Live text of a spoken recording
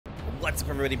What's up,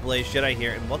 everybody? Blaze Jedi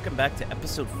here, and welcome back to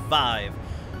episode 5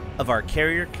 of our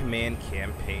Carrier Command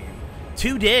campaign.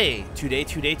 Today.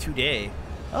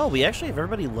 Oh, we actually have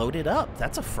everybody loaded up.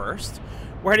 That's a first.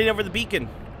 We're heading over the beacon.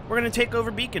 We're going to take over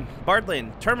Beacon,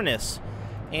 Bardland, Terminus,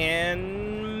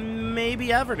 and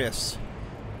maybe Avernus.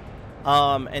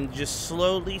 And just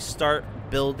slowly start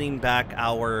building back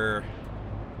our...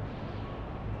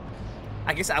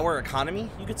 I guess our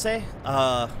economy, you could say.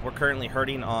 We're currently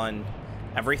hurting on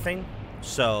everything,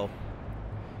 so...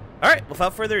 Alright,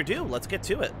 without further ado, let's get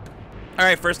to it.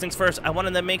 Alright, first things first, I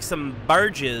wanted to make some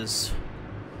barges.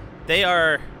 They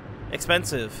are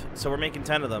expensive, so we're making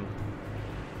 10 of them.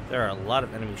 There are a lot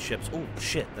of enemy ships. Oh,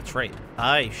 shit, that's right.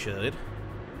 I should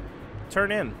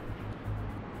turn in,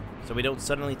 so we don't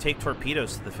suddenly take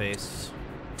torpedoes to the face.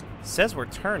 It says we're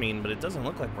turning, but it doesn't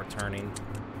look like we're turning.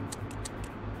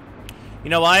 You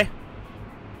know why?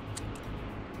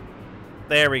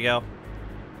 There we go.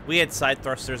 We had side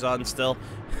thrusters on still.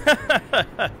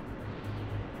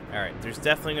 Alright, there's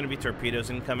definitely going to be torpedoes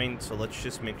incoming, so let's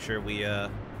just make sure we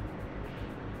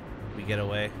get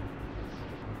away.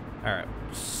 Alright,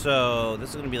 so this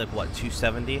is going to be like, what,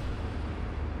 270?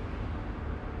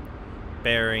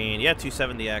 Bearing, yeah,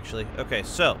 270 actually. Okay,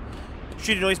 so,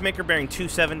 shoot a noisemaker bearing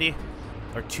 270,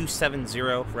 or 270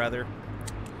 rather.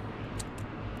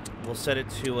 We'll set it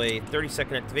to a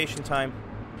 30-second activation time.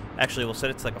 Actually, we'll set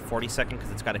it to like a 40-second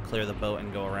because it's got to clear the boat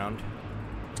and go around.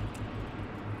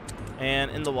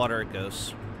 And in the water it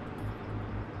goes.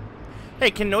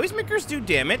 Hey, can noisemakers do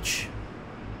damage?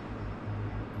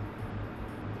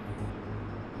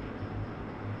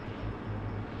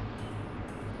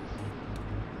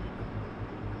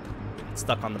 It's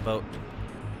stuck on the boat.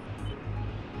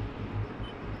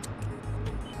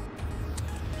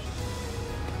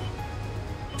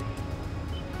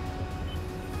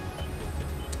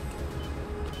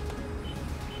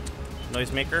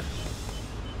 Noisemaker.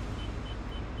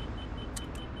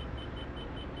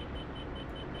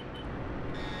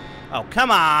 Oh,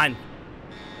 come on!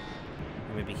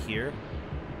 Maybe here.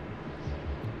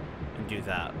 And do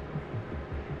that.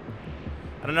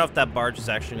 I don't know if that barge is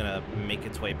actually going to make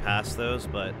its way past those,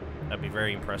 but I'd be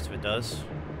very impressed if it does.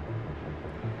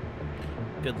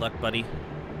 Good luck, buddy.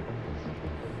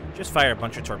 Just fire a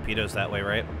bunch of torpedoes that way,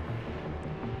 right?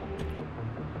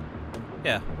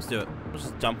 Yeah, let's do it. Let's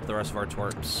just dump the rest of our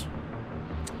torps.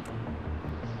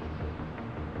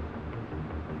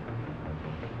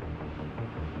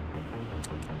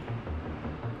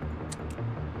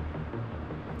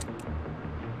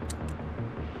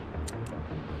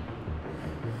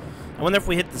 I wonder if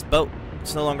we hit this boat.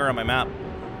 It's no longer on my map.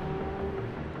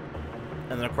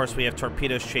 And then, of course, we have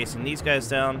torpedoes chasing these guys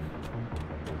down.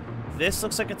 This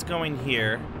looks like it's going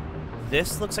here.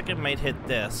 This looks like it might hit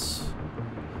this.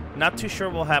 Not too sure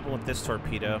what will happen with this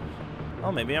torpedo.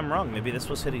 Oh, maybe I'm wrong. Maybe this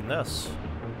was hitting this.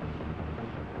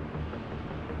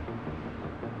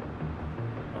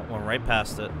 Oh, went right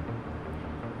past it.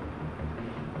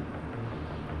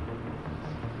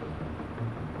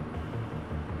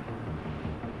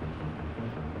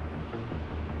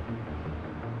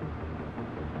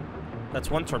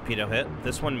 That's one torpedo hit.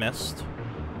 This one missed.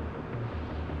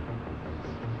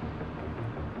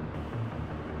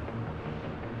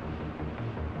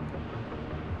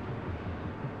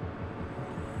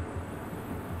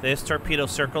 This torpedo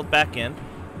circled back in.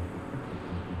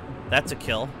 That's a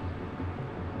kill.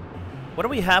 What do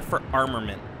we have for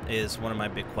armament is one of my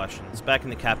big questions. Back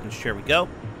in the captain's chair we go.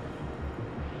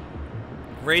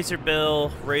 Razor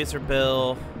bill, razor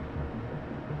bill.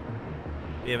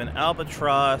 We have an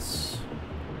albatross.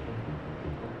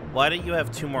 Why do you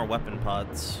have 2 more weapon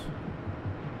pods?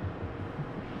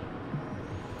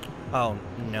 Oh,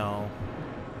 no.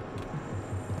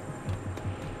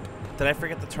 Did I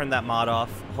forget to turn that mod off?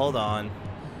 Hold on.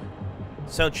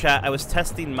 So, chat, I was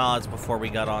testing mods before we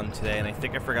got on today, and I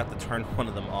think I forgot to turn one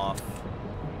of them off.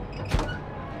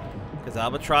 Because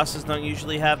albatrosses don't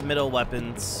usually have middle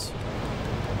weapons.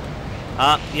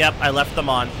 Yep, I left them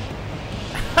on.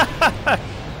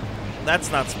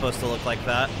 That's not supposed to look like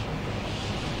that.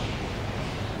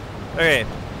 Okay,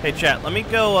 hey chat, let me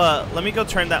go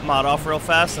turn that mod off real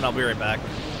fast, and I'll be right back.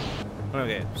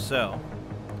 Okay, so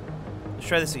let's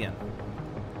try this again.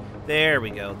 There we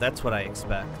go. That's what I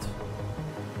expect.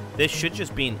 This should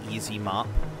just be an easy mop.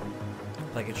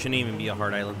 Like, it shouldn't even be a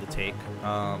hard island to take.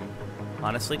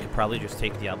 Honestly, could probably just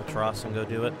take the albatross and go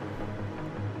do it.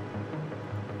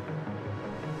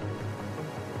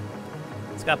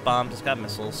 It's got bombs. It's got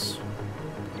missiles.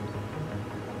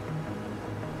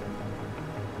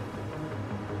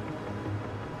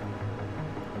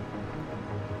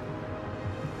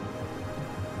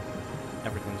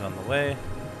 Everything's on the way.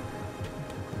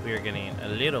 We are getting a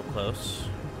little close.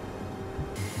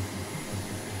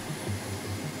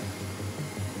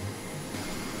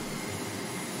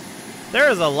 There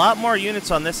is a lot more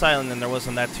units on this island than there was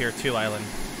on that Tier 2 island.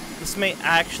 This may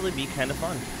actually be kind of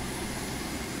fun.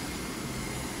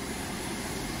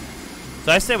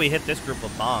 So I say we hit this group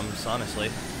of bombs, honestly.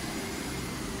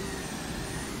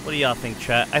 What do y'all think,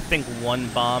 chat? I think one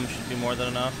bomb should be more than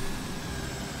enough.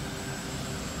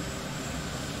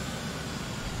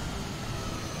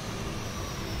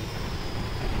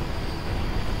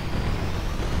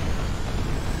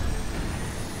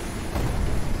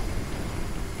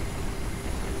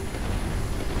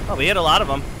 Oh, we hit a lot of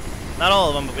them. Not all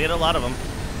of them, but we hit a lot of them.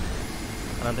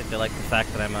 I don't think they like the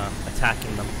fact that I'm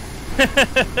attacking them.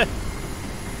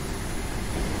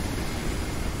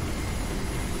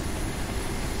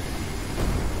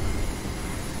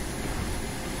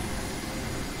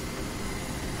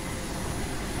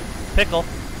 Pickle.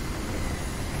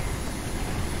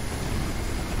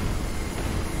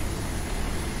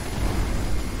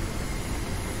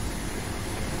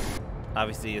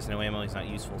 Obviously, he has no ammo. He's not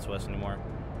useful to us anymore.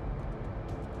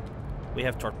 We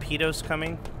have torpedoes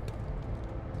coming.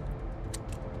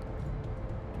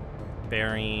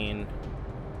 Bearing...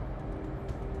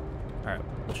 Alright,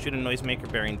 we'll shoot a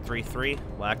noisemaker bearing 3-3.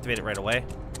 We'll activate it right away.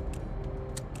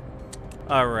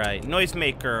 Alright,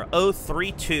 noisemaker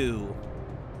 032.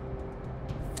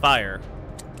 Fire.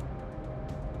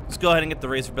 Let's go ahead and get the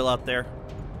Razor Bill out there.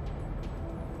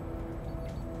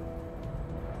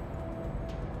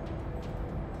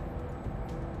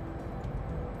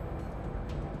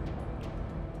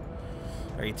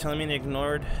 Are you telling me they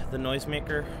ignored the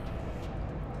noisemaker?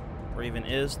 Or even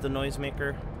is the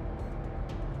noisemaker?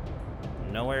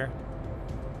 Nowhere.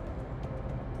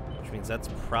 Which means that's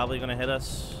probably going to hit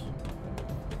us.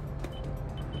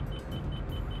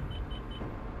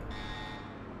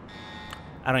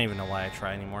 I don't even know why I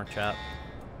try anymore, chat.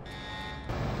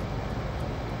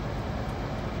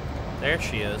 There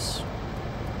she is.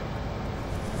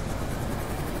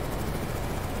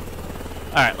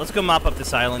 Alright, let's go mop up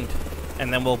this island.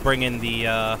 And then we'll bring in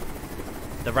the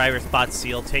virus bot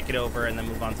seal, take it over, and then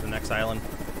move on to the next island.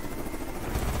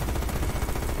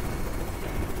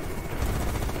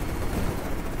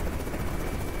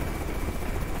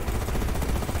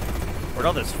 Where'd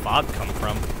all this fog come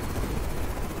from?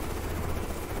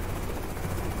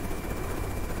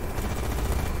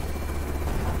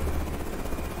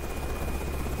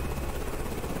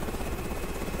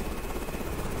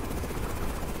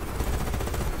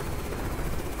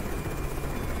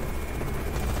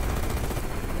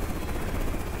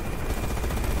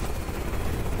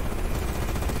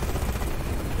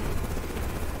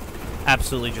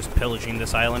 Absolutely just pillaging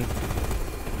this island.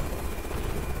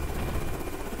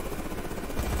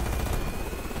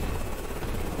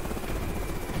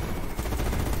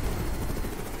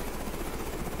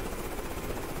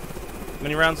 How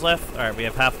many rounds left? Alright, we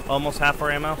have almost half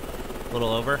our ammo. A little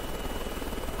over.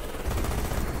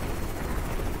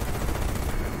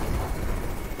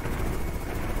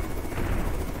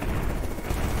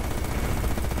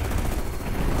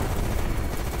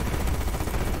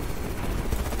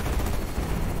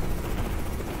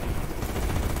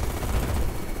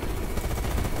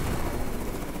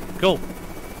 Cool.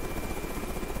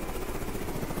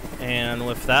 And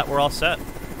with that, we're all set.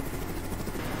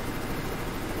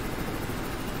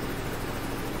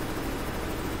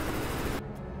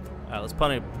 Alright, let's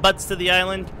put our butts to the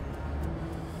island.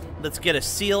 Let's get a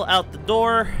seal out the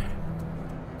door.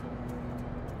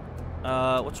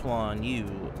 Which one?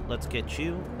 You. Let's get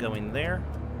you going there.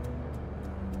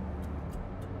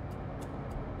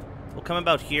 We'll come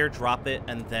about here, drop it,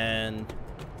 and then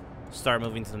start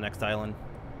moving to the next island.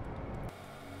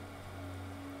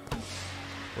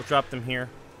 We'll drop them here.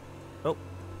 Oh.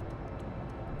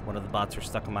 One of the bots are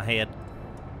stuck on my head.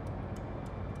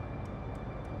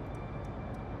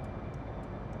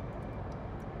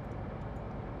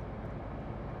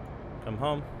 Come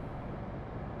home.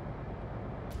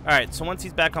 Alright, so once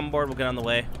he's back on board, we'll get on the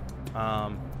way.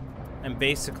 And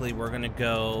basically, we're going to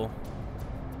go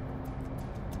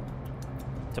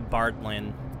to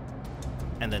Bardland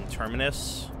and then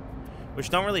Terminus, which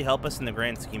don't really help us in the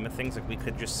grand scheme of things. Like, we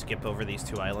could just skip over these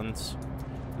two islands,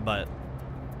 but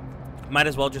might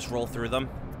as well just roll through them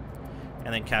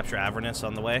and then capture Avernus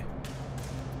on the way.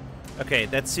 Okay,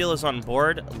 that seal is on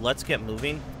board. Let's get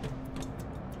moving.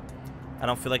 I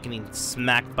don't feel like getting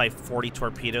smacked by 40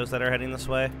 torpedoes that are heading this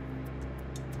way.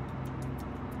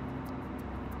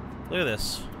 Look at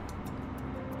this.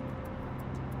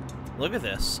 Look at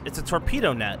this. It's a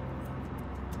torpedo net.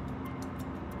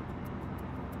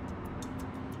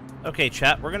 Okay,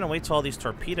 chat, we're gonna wait till all these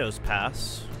torpedoes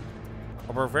pass,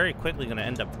 or we're very quickly gonna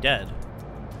end up dead.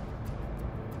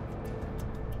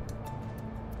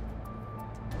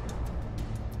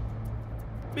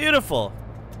 Beautiful.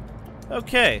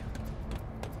 Okay.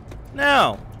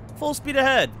 Now, full speed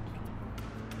ahead.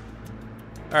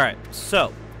 Alright,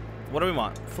 so, what do we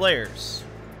want? Flares.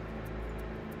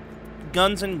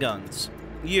 Guns and guns.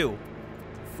 You.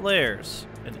 Flares.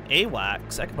 An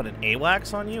AWACS. I can put an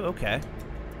AWACS on you? Okay.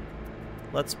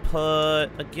 Let's put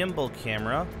a gimbal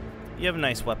camera. You have a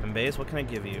nice weapon base. What can I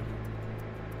give you?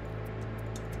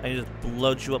 I can just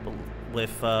load you up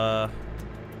with,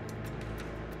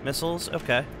 missiles?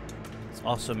 Okay. Let's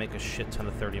also make a shit ton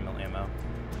of 30mm ammo.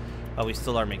 Oh, we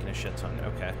still are making a shit ton.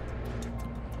 Okay.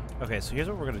 Okay, so here's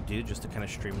what we're going to do just to kind of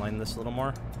streamline this a little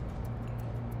more.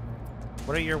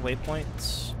 What are your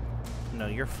waypoints? No,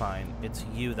 you're fine. It's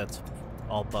you that's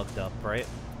all bugged up, right?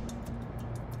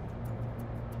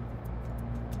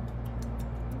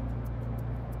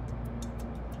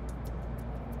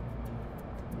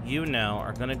 You now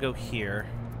are going to go here.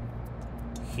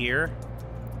 Here.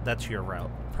 That's your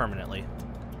route, permanently.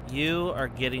 You are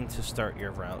getting to start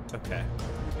your route. Okay.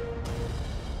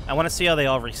 I want to see how they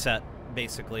all reset,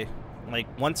 basically. Like,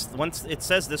 once it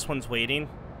says this one's waiting.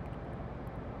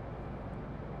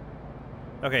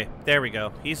 Okay, there we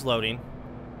go. He's loading.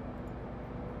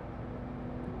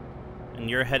 And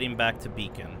you're heading back to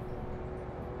Beacon.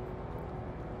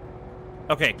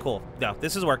 Okay, cool. No,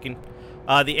 this is working.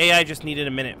 The AI just needed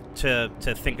a minute to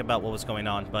think about what was going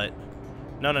on, but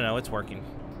no, it's working.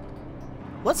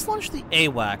 Let's launch the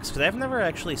AWACS, because I've never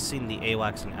actually seen the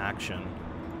AWACS in action.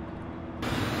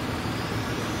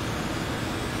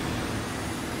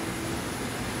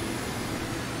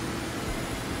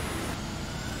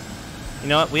 You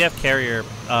know what? We have carrier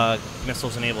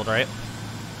missiles enabled, right?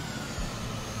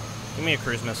 Give me a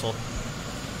cruise missile.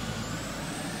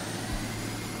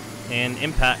 And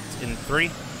impact in 3,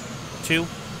 2,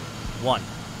 1.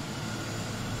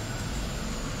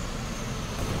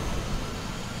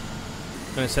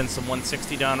 I'm gonna send some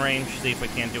 160 downrange, see if we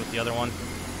can't do it with the other one.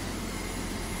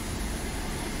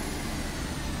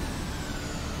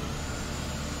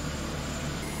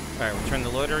 Alright, return the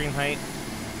loitering height.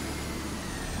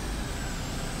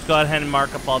 Let's go ahead and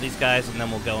mark up all these guys, and then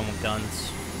we'll go in with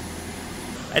guns.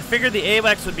 I'd figured the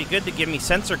AWACS would be good to give me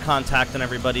sensor contact on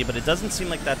everybody, but it doesn't seem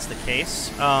like that's the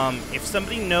case. If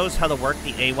somebody knows how to work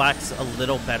the AWACS a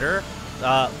little better,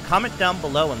 comment down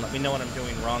below and let me know what I'm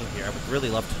doing wrong here. I would really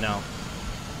love to know.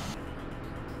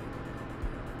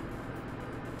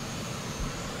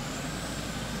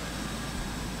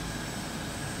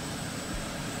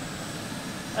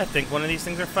 I think one of these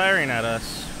things are firing at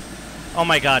us. Oh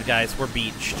my god, guys, we're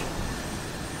beached.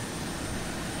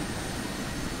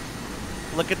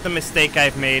 Look at the mistake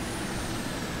I've made.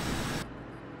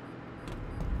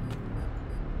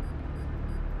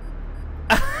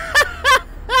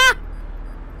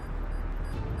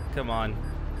 Come on.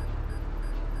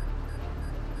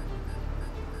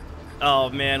 Oh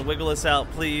man, wiggle us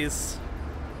out, please.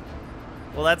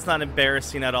 Well, that's not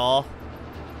embarrassing at all.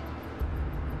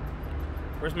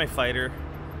 Where's my fighter?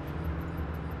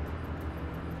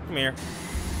 Come here.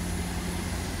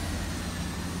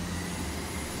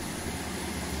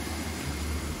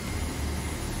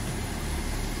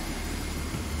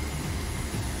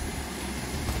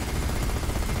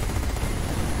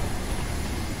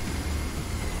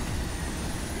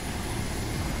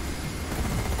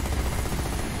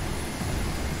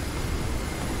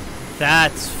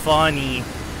 That's funny.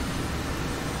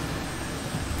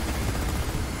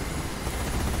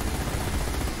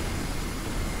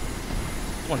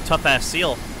 One tough-ass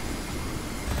seal.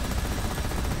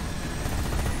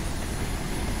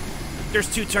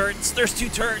 There's 2 turrets. There's 2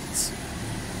 turrets.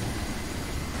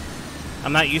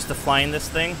 I'm not used to flying this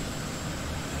thing,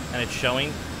 and it's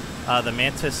showing. The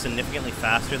Manta is significantly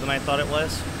faster than I thought it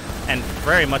was, and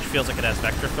very much feels like it has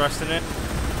vector thrust in it.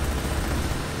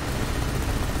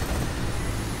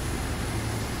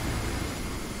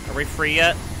 Are we free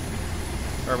yet?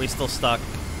 Or are we still stuck?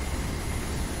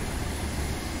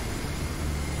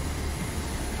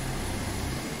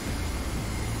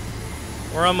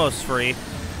 We're almost free.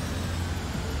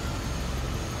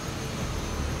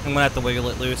 I'm gonna have to wiggle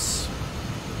it loose.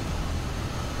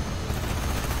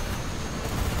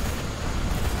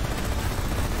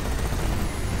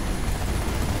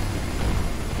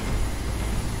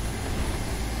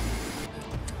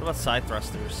 What about side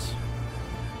thrusters?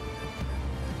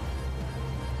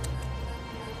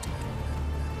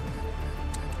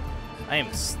 I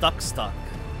am stuck.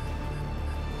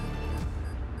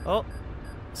 Oh,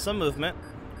 some movement.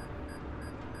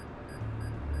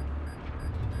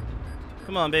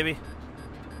 Come on, baby.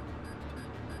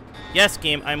 Yes,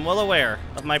 game, I'm well aware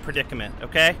of my predicament,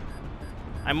 okay?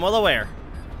 I'm well aware.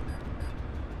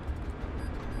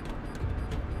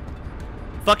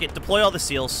 Fuck it, deploy all the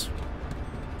seals.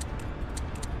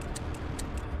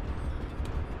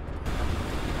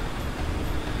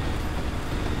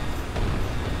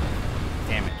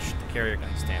 Damaged. The carrier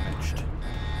gun's damaged.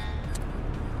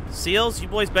 Seals, you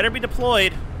boys better be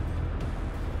deployed.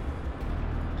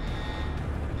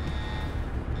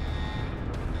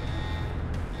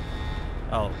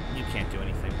 Oh, you can't do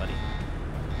anything, buddy.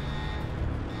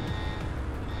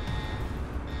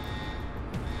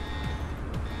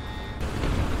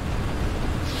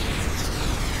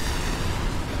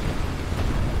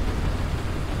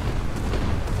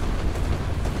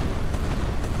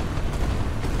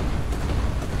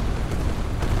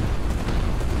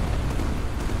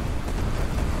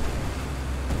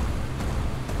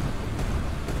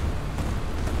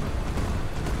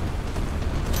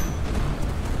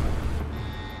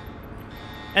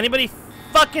 Anybody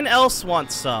fucking else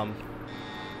wants some?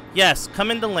 Yes, come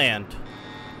into land.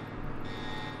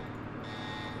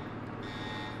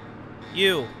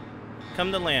 You,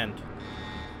 come to land.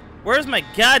 Where's my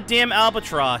goddamn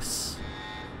albatross?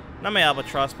 Not my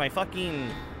albatross, my fucking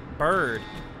bird.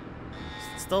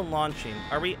 It's still launching.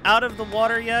 Are we out of the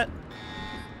water yet?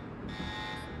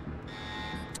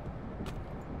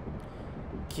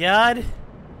 God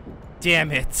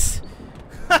damn it.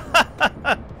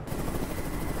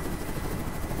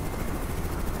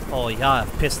 Oh, yeah,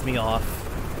 it pissed me off.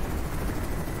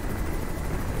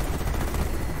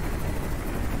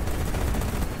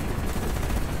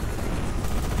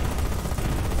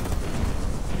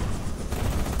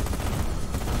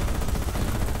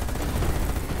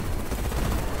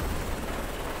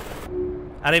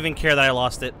 I don't even care that I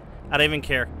lost it. I don't even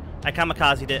care. I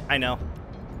kamikazed it, I know.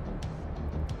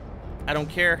 I don't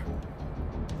care.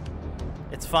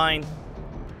 It's fine.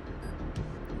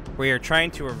 We are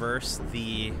trying to reverse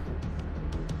the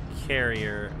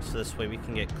carrier so this way we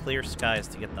can get clear skies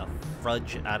to get the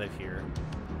fudge out of here.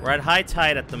 We're at high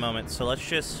tide at the moment, so let's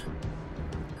just...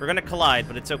 We're gonna collide,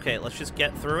 but it's okay. Let's just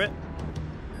get through it.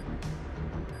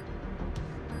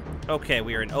 Okay,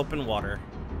 we are in open water.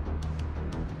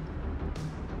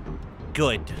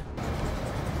 Good.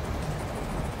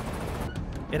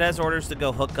 It has orders to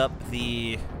go hook up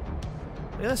the...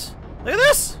 Look at this! Look at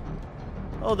this!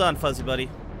 Hold on, Fuzzy Buddy.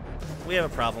 We have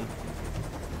a problem.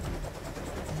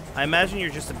 I imagine you're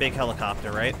just a big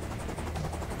helicopter, right?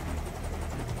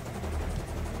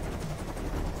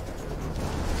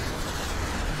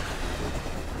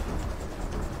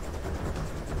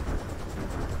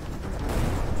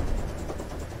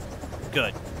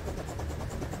 Good.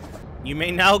 You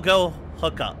may now go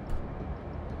hook up,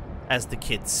 as the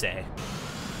kids say.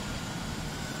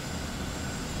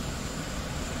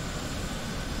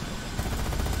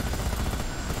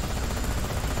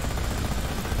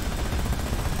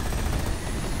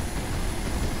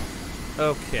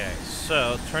 Okay,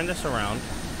 so turn this around.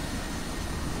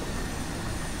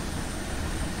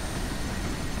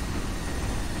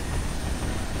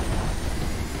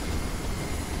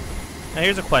 Now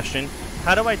here's a question.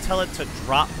 How do I tell it to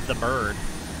drop the bird?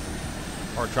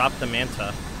 Or drop the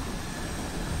manta?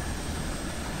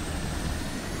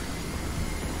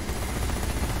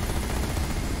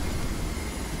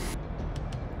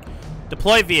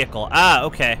 Deploy vehicle. Ah,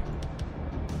 okay.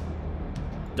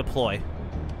 Deploy.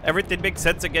 Everything makes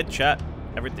sense again, chat.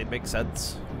 Everything makes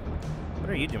sense. What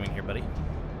are you doing here, buddy?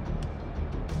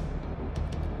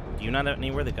 Do you not have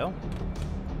anywhere to go?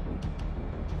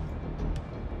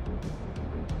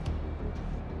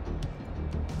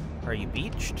 Are you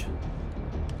beached?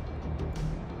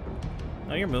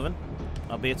 No, you're moving.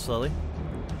 Albeit slowly.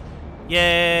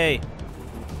 Yay!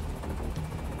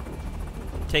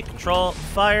 Take control.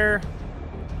 Fire.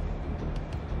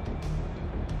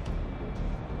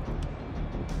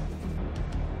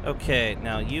 Okay,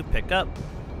 now you pick up.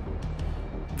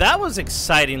 That was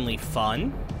excitingly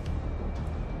fun.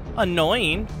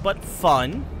 Annoying, but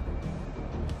fun.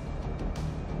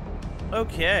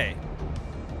 Okay.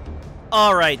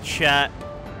 Alright, chat.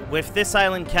 With this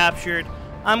island captured,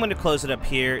 I'm going to close it up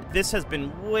here. This has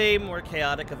been way more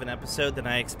chaotic of an episode than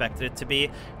I expected it to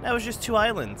be. That was just 2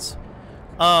 islands.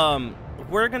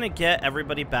 We're going to get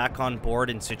everybody back on board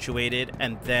and situated,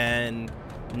 and then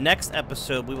next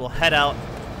episode we will head out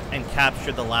and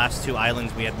capture the last 2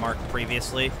 islands we had marked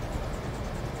previously.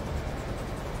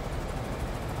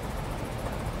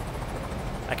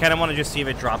 I kind of want to just see if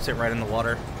it drops it right in the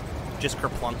water. Just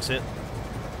kerplunks it.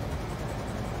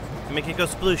 And make it go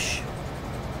sploosh.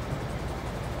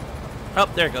 Oh,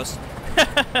 there it goes.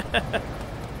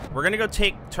 We're going to go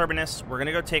take Turbinus. We're going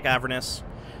to go take Avernus.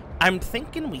 I'm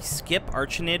thinking we skip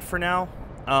Archinid for now.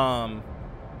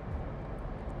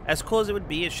 As cool as it would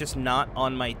be, it's just not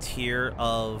on my tier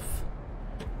of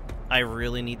I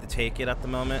really need to take it at the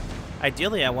moment.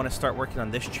 Ideally, I want to start working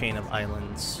on this chain of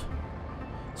islands.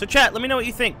 So chat, let me know what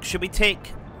you think. Should we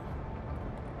take...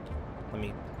 Let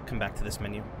me come back to this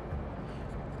menu.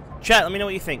 Chat, let me know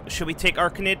what you think. Should we take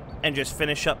Archinid and just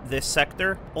finish up this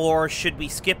sector? Or should we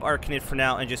skip Archinid for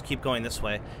now and just keep going this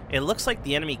way? It looks like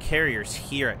the enemy carrier's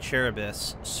here at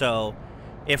Charybdis. So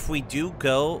if we do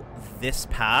go this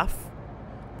path,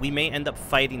 we may end up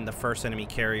fighting the first enemy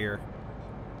carrier.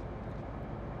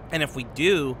 And if we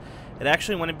do, it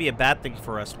actually wouldn't be a bad thing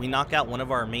for us. We knock out one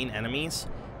of our main enemies,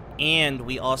 and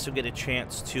we also get a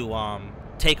chance to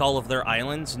take all of their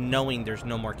islands, knowing there's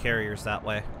no more carriers that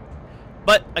way.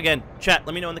 But, again, chat,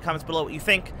 let me know in the comments below what you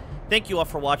think. Thank you all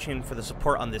for watching and for the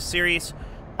support on this series.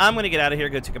 I'm going to get out of here,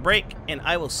 go take a break, and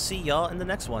I will see y'all in the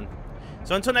next one.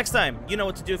 So until next time, you know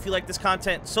what to do if you like this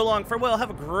content. So long, farewell, have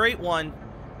a great one.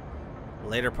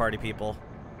 Later, party people.